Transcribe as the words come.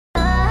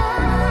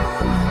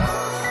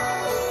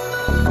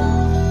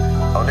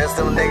On this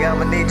one, nigga,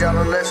 I'ma need y'all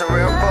to listen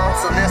real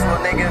close on this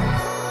one, nigga.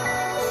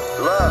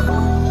 Look.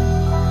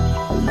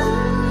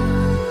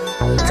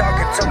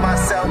 Talking to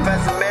myself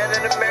as a man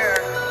in the mirror.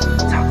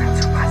 Talking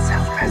to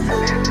myself as a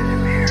man in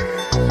the mirror.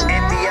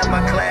 Empty out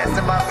my glass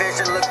and my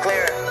vision look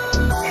clear.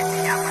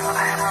 Empty out my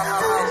glass.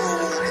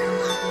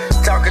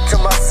 Talking to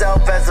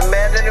myself as a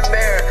man in the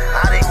mirror.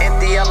 I done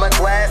empty out my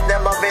glass,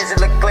 now my vision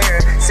look clear.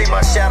 See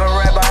my shadow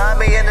right behind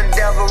me and the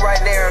devil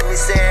right near me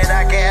saying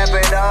I can have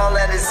it all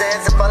at his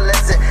hands if I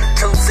listen.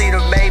 Two-seater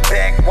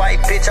Maybach, white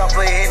bitch off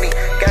a Henny.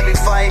 Got me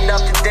fighting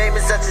off the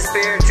demons, such a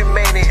spirit you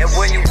made it. And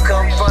when you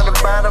come from the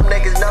bottom,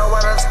 niggas know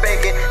what I'm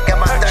speaking. Got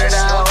my third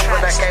eye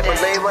open, I can't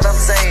believe what I'm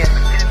saying.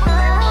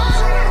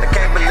 I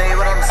can't believe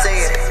what I'm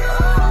saying.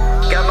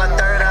 Got my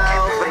third eye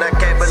open, I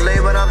can't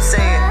believe what I'm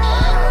saying.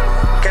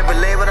 Can't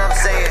believe what I'm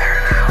saying.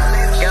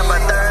 Got my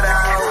third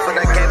eye open,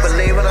 I can't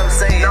believe what I'm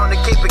saying. Known to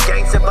keep it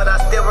gangster, but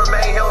I still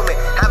remain human.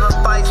 Having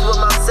fights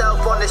with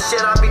myself on the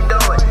shit I be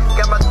doing.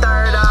 Got my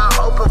third eye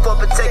open for a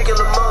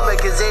particular moment,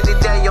 cause any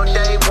day your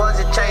day ones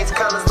that change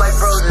colors like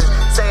roses.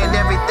 Saying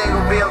everything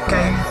will be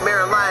okay,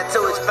 mirror lying to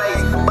his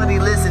face, but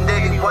he listened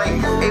anyway,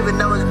 even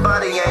though his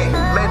body ain't.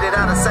 Made it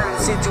out of certain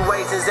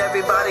situations,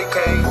 everybody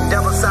came.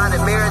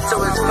 Double-sided mirror to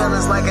his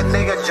feelings like a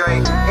nigga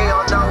Drake. He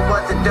don't know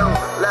what to do,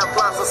 left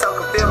flops are so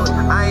confused.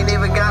 I ain't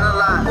even got a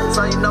lie,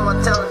 so you know I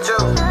tell the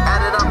truth.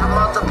 Add it up and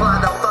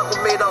multiply, don't fuck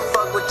with me, don't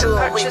fuck with you.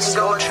 We can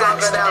go and talk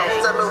it out,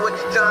 tell me what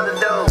you trying to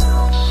do.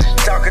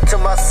 Talking to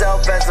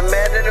myself as a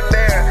man in the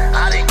mirror.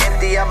 I done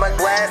empty out my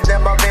glass,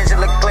 now my vision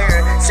look clear.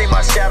 See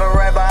my shadow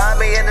right behind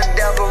me and the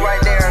devil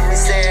right there. Me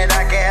saying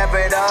I can have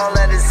it all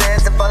at his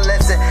hands if I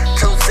listen.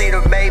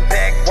 Two-seater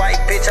Maybach, white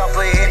bitch off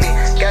a Henny.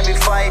 Got me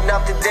fighting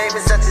off the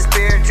demons, such a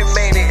spirit you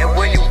made it. And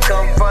when you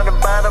come from the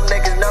bottom,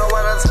 niggas know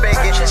what I'm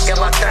speaking.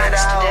 Got my third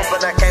eye open,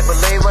 I can't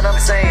believe what I'm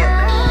saying.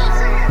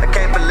 I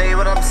can't believe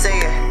what I'm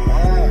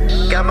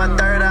saying. Got my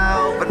third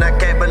eye open, I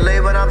can't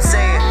believe what I'm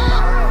saying.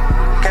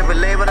 Can't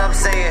believe what I'm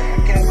saying.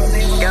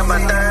 Got my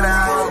third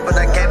eye open,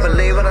 I can't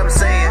believe what I'm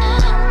saying.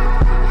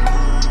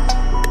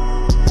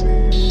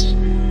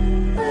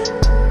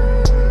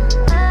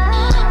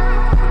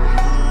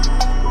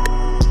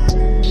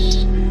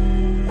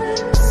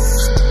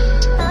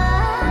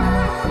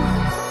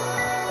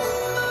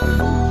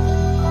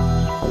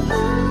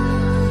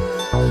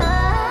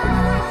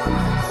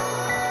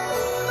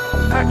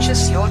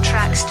 Purchase your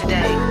tracks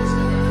today.